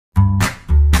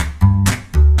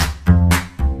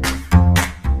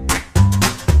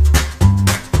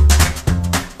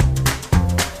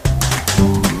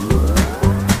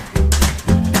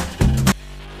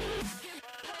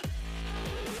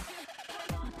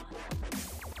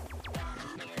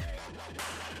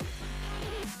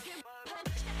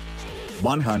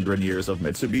100 years of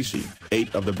Mitsubishi,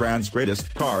 8 of the brand's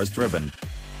greatest cars driven.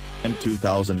 In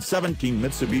 2017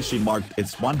 Mitsubishi marked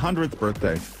its 100th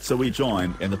birthday, so we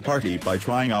joined in the party by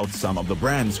trying out some of the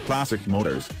brand's classic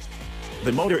motors.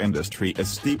 The motor industry is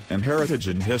steeped in heritage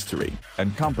and history,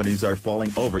 and companies are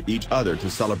falling over each other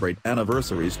to celebrate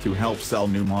anniversaries to help sell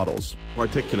new models,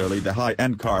 particularly the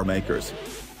high-end car makers.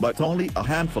 But only a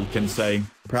handful can say,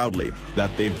 proudly,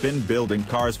 that they've been building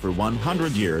cars for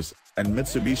 100 years, and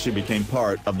Mitsubishi became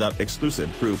part of that exclusive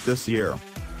group this year.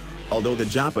 Although the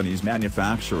Japanese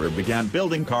manufacturer began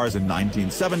building cars in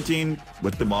 1917,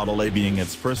 with the Model A being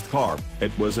its first car,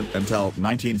 it wasn't until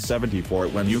 1974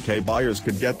 when UK buyers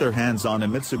could get their hands on a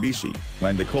Mitsubishi,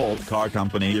 when the Colt Car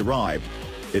Company arrived.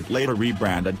 It later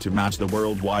rebranded to match the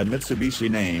worldwide Mitsubishi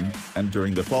name, and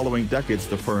during the following decades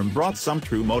the firm brought some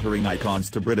true motoring icons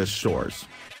to British shores.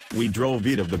 We drove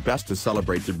 8 of the best to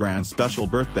celebrate the brand's special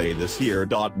birthday this year.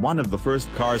 One of the first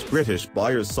cars British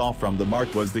buyers saw from the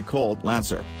mart was the Colt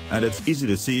Lancer, and it's easy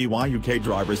to see why UK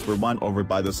drivers were won over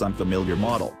by this unfamiliar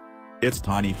model. It's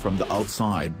tiny from the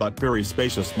outside but very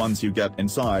spacious once you get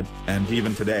inside, and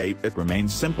even today it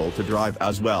remains simple to drive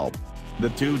as well. The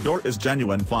two-door is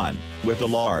genuine fun, with a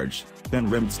large,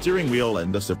 thin-rimmed steering wheel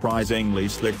and a surprisingly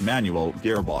slick manual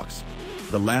gearbox.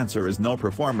 The Lancer is no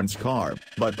performance car,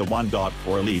 but the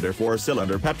 1.4-liter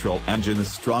four-cylinder petrol engine is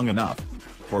strong enough.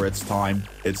 For its time,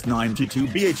 its 92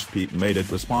 bhp made it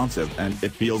responsive and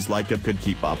it feels like it could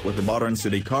keep up with a modern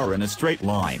city car in a straight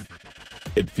line.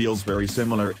 It feels very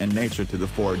similar in nature to the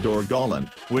four-door Golland,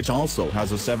 which also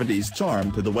has a 70s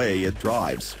charm to the way it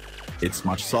drives. It's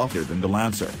much softer than the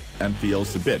Lancer, and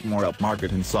feels a bit more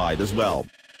upmarket inside as well.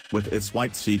 With its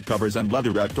white seat covers and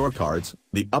leatherette door cards,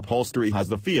 the upholstery has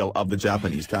the feel of the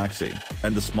Japanese taxi,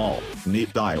 and the small,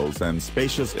 neat dials and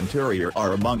spacious interior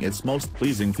are among its most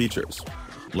pleasing features.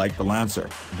 Like the Lancer,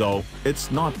 though,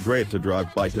 it's not great to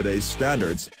drive by today's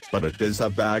standards, but it does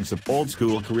have bags of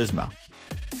old-school charisma.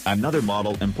 Another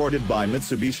model imported by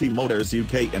Mitsubishi Motors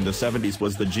UK in the 70s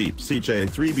was the Jeep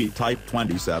CJ3B Type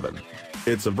 27.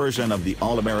 It's a version of the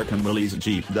all-American release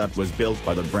Jeep that was built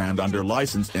by the brand under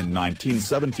license in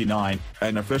 1979,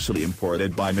 and officially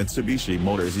imported by Mitsubishi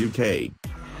Motors UK.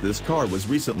 This car was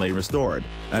recently restored,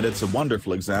 and it's a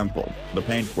wonderful example. The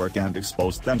paintwork and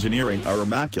exposed engineering are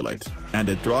immaculate, and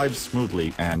it drives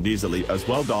smoothly and easily as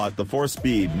well. The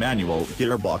 4-speed manual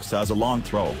gearbox has a long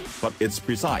throw, but it's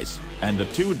precise, and the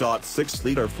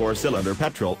 2.6-liter four-cylinder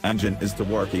petrol engine is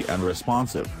torquey and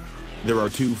responsive. There are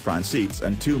 2 front seats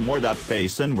and 2 more that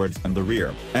face inwards in the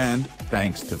rear, and,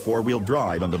 thanks to four-wheel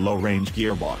drive and the low-range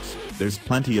gearbox, there's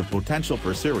plenty of potential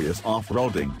for serious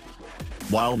off-roading.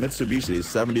 While Mitsubishi's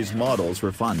 70s models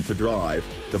were fun to drive,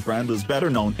 the brand is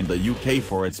better known in the UK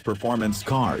for its performance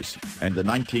cars, and the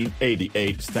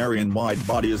 1988 Starion wide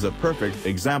body is a perfect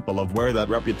example of where that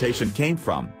reputation came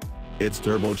from. Its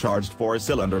turbocharged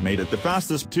four-cylinder made it the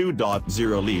fastest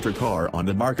 2.0-liter car on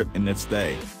the market in its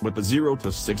day, with a 0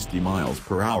 to 60 miles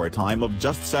per hour time of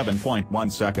just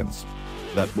 7.1 seconds.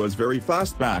 That was very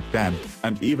fast back then,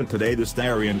 and even today the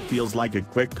Starion feels like a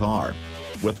quick car.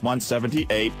 With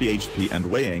 178 bhp and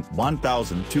weighing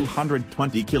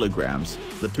 1,220 kilograms,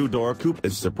 the two-door coupe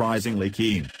is surprisingly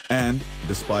keen, and,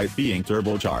 despite being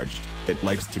turbocharged, it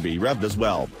likes to be revved as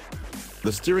well.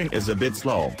 The steering is a bit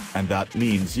slow, and that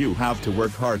means you have to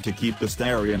work hard to keep the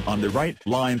Starion on the right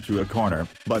line through a corner,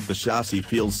 but the chassis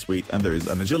feels sweet and there's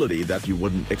an agility that you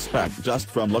wouldn't expect just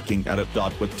from looking at it.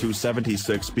 With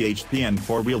 276 bhp and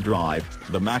four-wheel drive,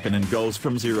 the Mackinnon goes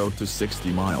from 0 to 60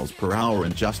 miles per hour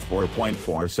in just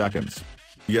 4.4 seconds.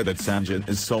 Yet its engine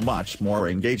is so much more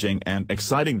engaging and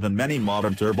exciting than many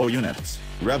modern turbo units,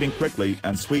 revving quickly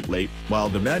and sweetly, while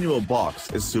the manual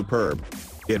box is superb.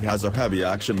 It has a heavy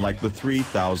action like the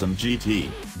 3000 GT,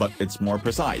 but it's more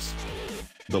precise.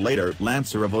 The later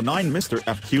Lancer of 09 Mr.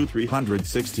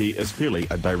 FQ360 is clearly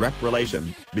a direct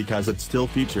relation, because it still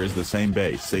features the same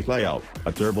basic layout,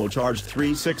 a turbocharged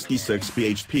 366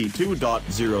 bhp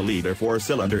 2.0-liter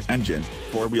four-cylinder engine,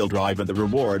 four-wheel drive and a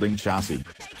rewarding chassis.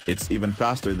 It's even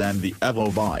faster than the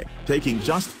Evo Y, taking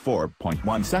just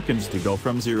 4.1 seconds to go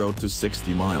from 0 to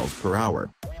 60 miles per hour.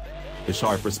 The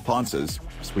sharp responses,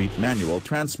 sweet manual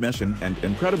transmission and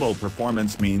incredible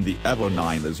performance mean the Evo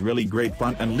 9 is really great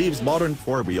fun and leaves modern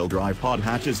four-wheel drive hot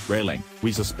hatches trailing.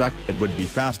 We suspect it would be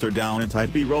faster down a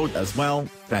tight B road as well,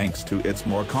 thanks to its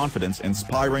more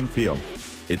confidence-inspiring feel.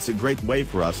 It's a great way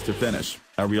for us to finish,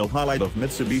 a real highlight of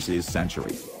Mitsubishi's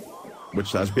century.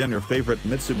 Which has been your favorite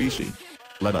Mitsubishi?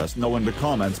 Let us know in the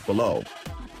comments below.